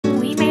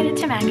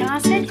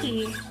Mackinaw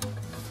City.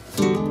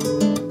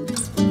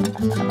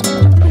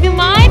 Look at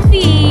my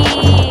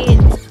feet.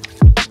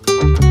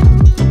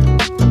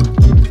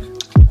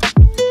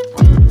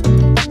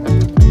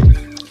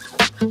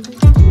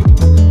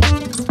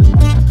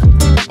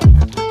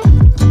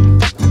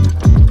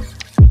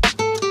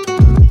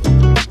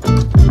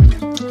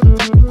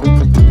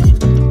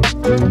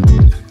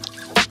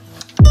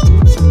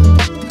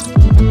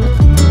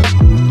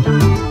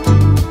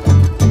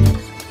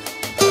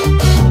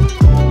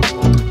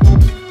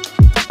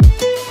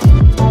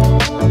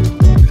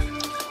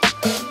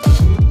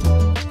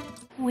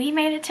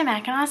 To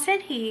Mackinaw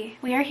City.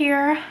 We are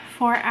here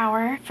for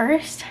our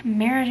first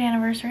marriage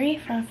anniversary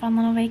for a fun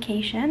little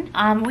vacation.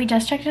 We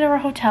just checked into our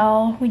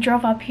hotel. We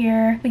drove up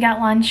here, we got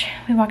lunch,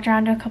 we walked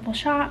around to a couple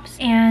shops,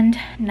 and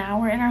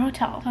now we're in our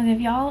hotel. So I'll give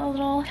y'all a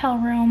little hotel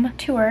room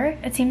tour.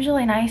 It seems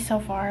really nice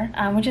so far,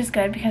 which is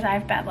good because I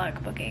have bad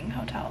luck booking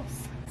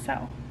hotels.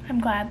 So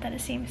I'm glad that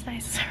it seems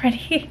nice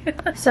already.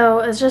 So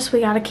it's just, we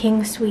got a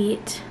king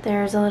suite.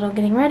 There's a little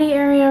getting ready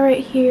area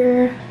right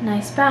here,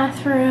 nice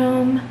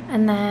bathroom,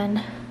 and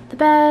then the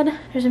bed,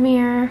 there's a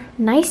mirror,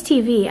 nice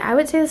TV. I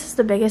would say this is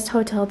the biggest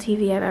hotel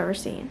TV I've ever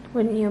seen.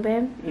 Wouldn't you,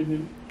 babe?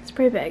 Mm-hmm. It's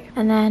pretty big.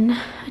 And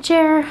then a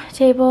chair, a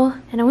table,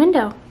 and a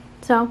window.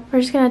 So we're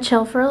just gonna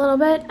chill for a little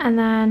bit and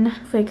then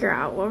figure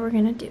out what we're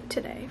gonna do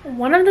today.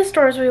 One of the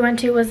stores we went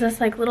to was this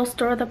like little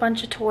store with a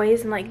bunch of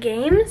toys and like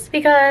games,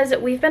 because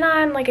we've been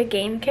on like a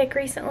game kick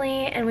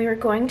recently and we were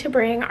going to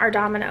bring our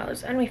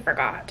dominoes and we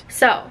forgot.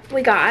 So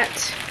we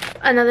got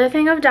another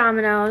thing of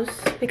dominoes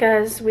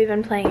because we've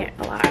been playing it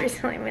a lot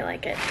recently and we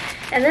like it.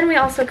 And then we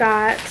also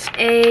got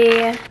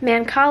a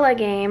Mancala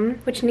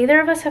game, which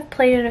neither of us have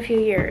played in a few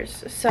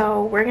years.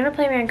 So we're gonna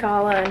play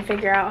Mancala and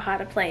figure out how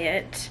to play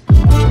it.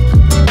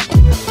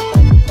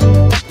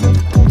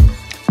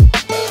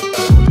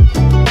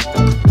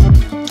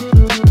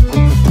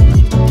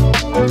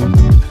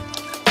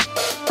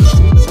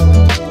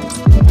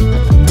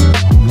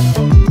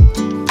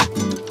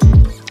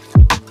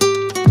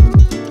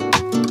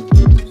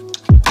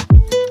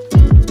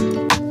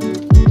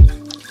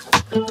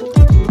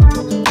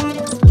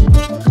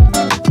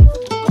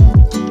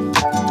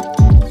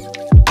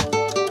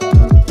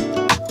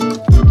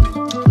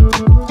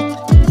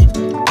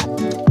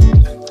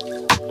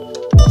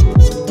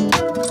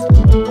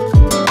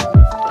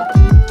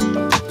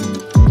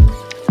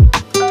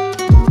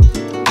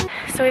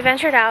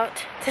 Ventured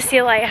out to see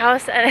a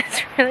lighthouse and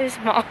it's really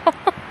small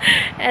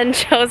and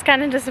Joe's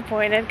kind of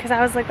disappointed because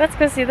I was like, let's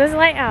go see this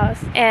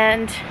lighthouse,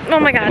 and oh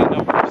my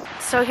god.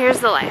 So here's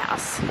the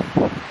lighthouse.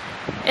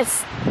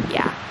 It's,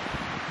 yeah,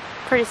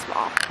 pretty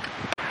small.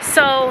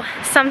 So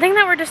something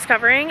that we're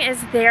discovering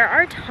is there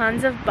are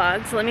tons of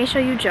bugs. Let me show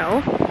you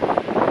Joe.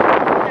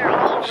 They're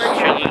all over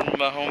here.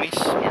 My homies.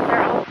 Yeah,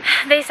 they're all.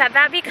 They said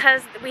that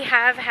because we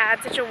have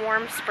had such a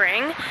warm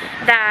spring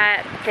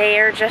that they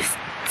are just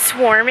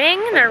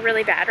swarming. They're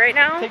really bad right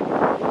now. This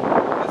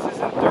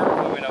isn't dirt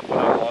moving up what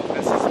I love.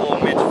 This is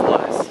little midge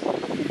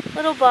flies.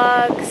 Little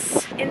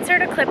bugs.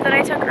 Insert a clip that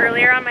I took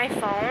earlier on my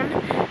phone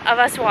of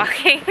us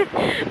walking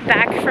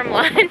back from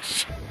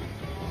lunch.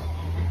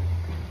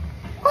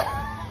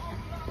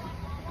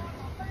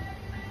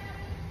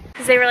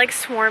 Because they were like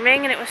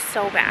swarming and it was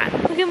so bad.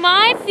 Look at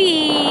my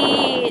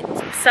feet.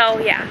 So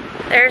yeah,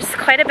 there's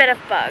quite a bit of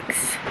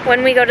bugs.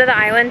 When we go to the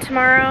island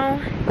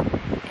tomorrow,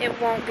 it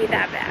won't be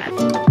that bad.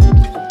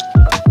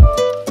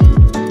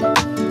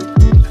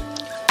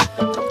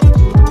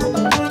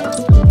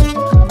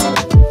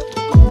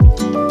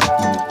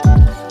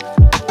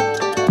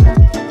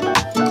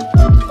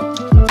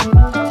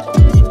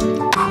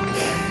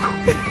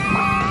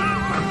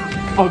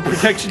 Oh,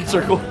 protection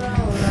circle.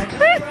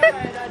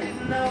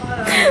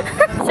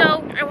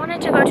 So I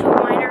wanted to go to a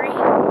winery,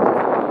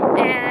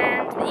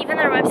 and even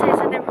their website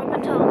said they're open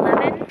until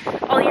 11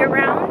 all year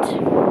round.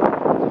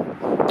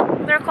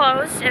 They're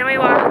closed, and we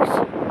walked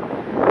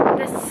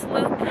this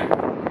loop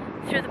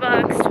through the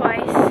bugs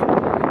twice.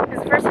 It was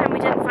the first time we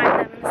didn't find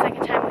them, and the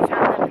second time we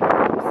found them and they're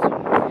closed.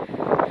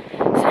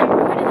 So I'm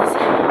going to this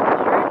bar and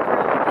grill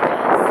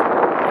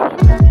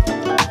because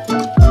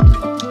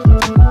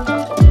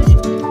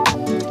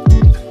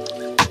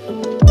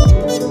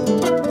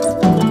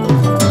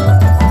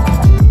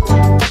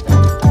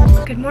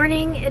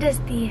it is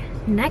the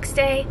next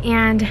day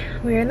and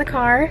we're in the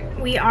car.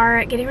 We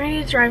are getting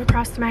ready to drive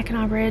across the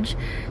Mackinac Bridge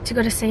to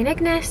go to St.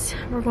 Ignace.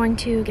 We're going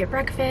to get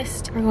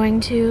breakfast. We're going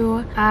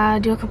to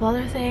do a couple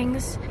other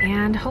things,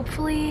 and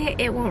hopefully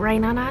it won't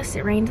rain on us.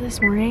 It rained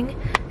this morning,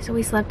 so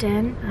we slept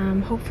in.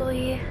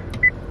 Hopefully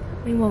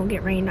we won't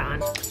get rained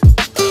on.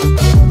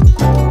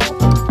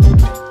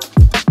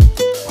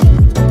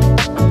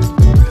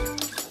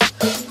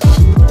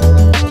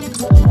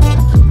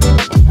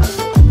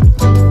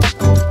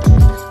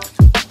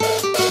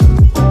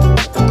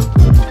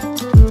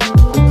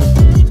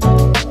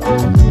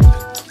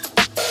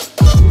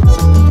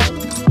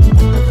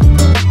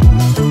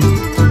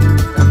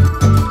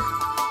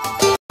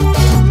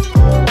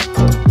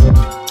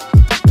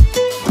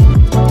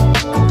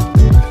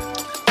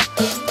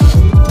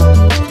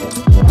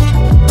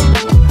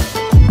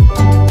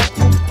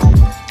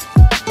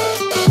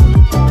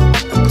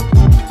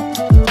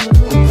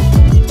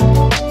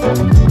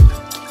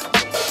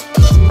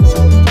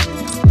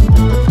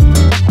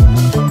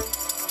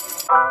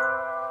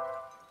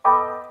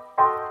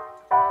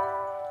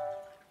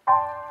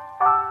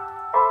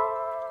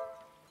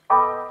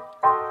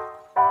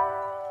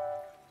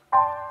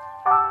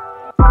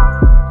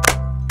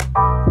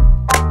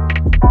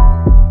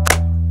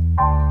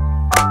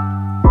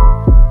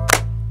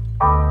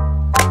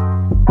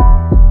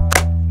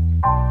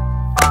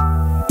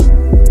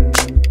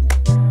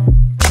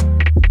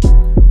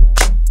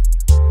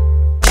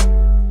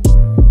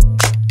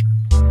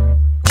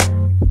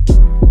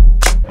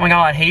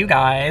 god, hey you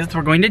guys,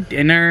 we're going to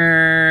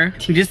dinner.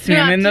 You just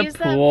swim in the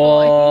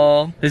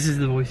pool. This is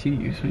the voice you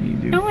use when you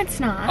do. No, it's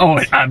not. Oh,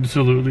 it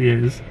absolutely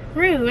is.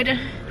 Rude.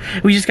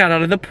 We just got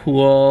out of the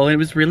pool. It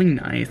was really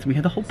nice. We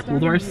had the whole pool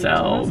to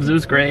ourselves. It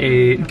was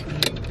great.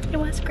 It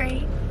was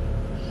great.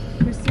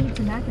 Proceed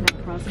to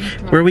Mackinaw Crossing.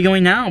 Where are we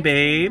going now,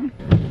 babe?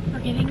 We're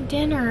getting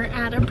dinner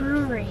at a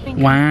brewery.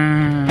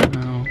 Wow.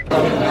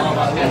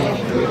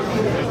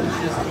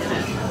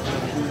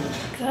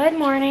 Good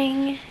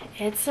morning.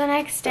 It's the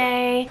next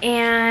day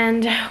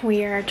and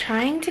we are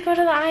trying to go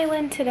to the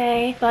island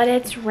today, but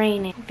it's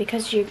raining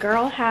because your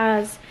girl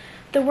has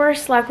the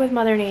worst luck with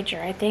Mother Nature.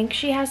 I think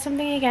she has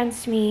something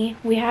against me.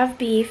 We have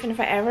beef, and if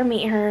I ever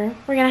meet her,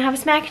 we're gonna have a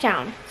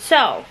smackdown.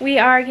 So we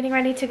are getting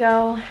ready to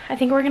go. I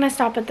think we're gonna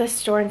stop at this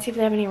store and see if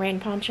they have any rain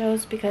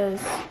ponchos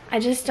because I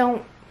just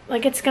don't,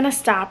 like, it's gonna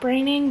stop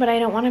raining, but I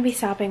don't want to be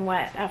sopping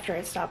wet after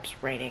it stops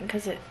raining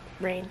because it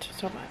rained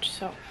so much.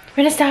 So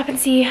we're gonna stop and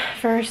see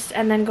first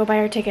and then go buy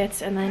our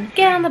tickets and then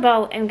get on the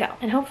boat and go.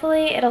 And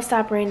hopefully it'll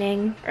stop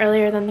raining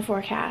earlier than the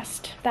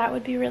forecast. That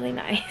would be really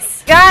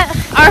nice. Got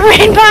our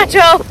rain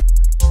poncho!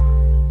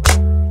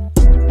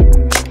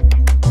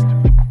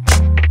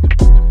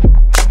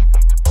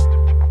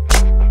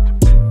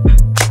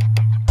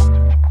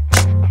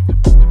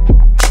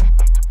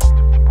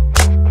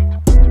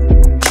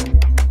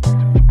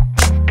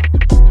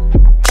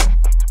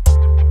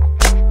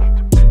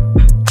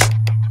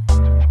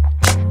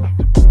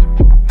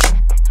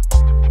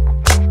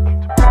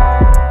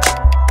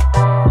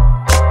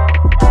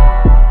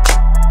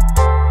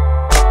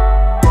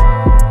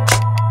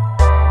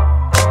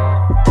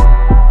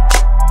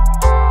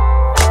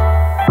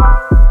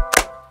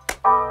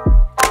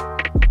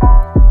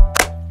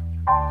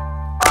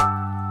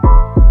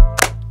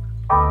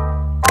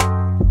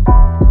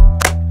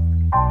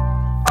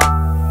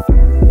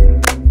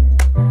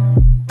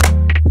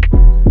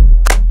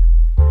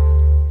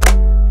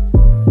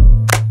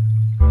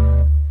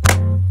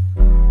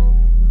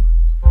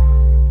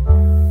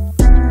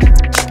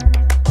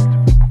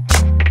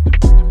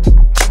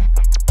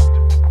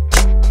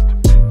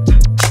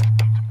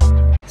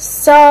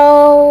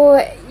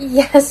 So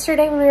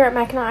yesterday when we were at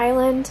Mackinac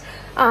Island,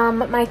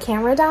 my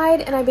camera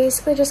died and I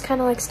basically just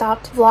kind of like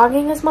stopped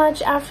vlogging as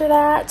much after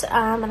that,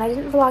 and I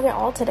didn't vlog at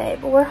all today,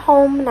 but we're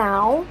home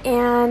now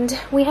and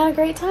we had a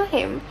great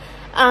time.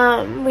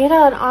 We had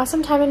an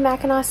awesome time in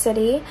Mackinaw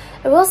City.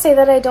 I will say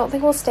that I don't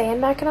think we'll stay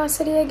in Mackinaw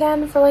City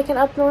again for like an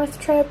up north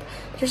trip.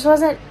 There just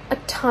wasn't a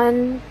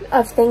ton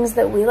of things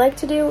that we like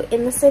to do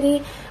in the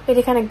city. We had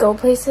to kind of go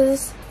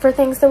places for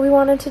things that we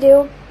wanted to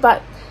do,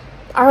 but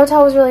our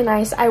hotel was really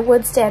nice. I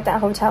would stay at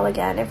that hotel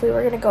again if we were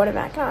going to go to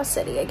Mackinaw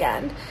City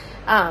again.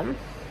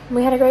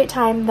 We had a great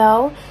time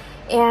though,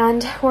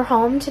 and we're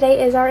home.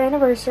 Today is our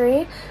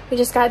anniversary. We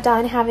just got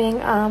done having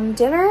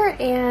dinner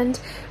and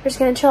we're just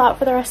going to chill out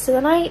for the rest of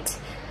the night.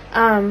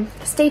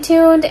 Stay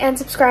tuned and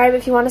subscribe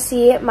if you want to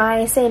see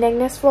my St.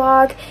 Ignace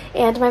vlog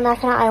and my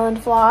Mackinac Island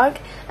vlog.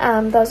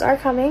 Those are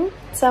coming.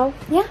 So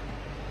yeah,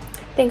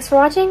 thanks for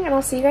watching and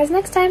I'll see you guys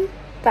next time.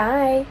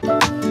 Bye.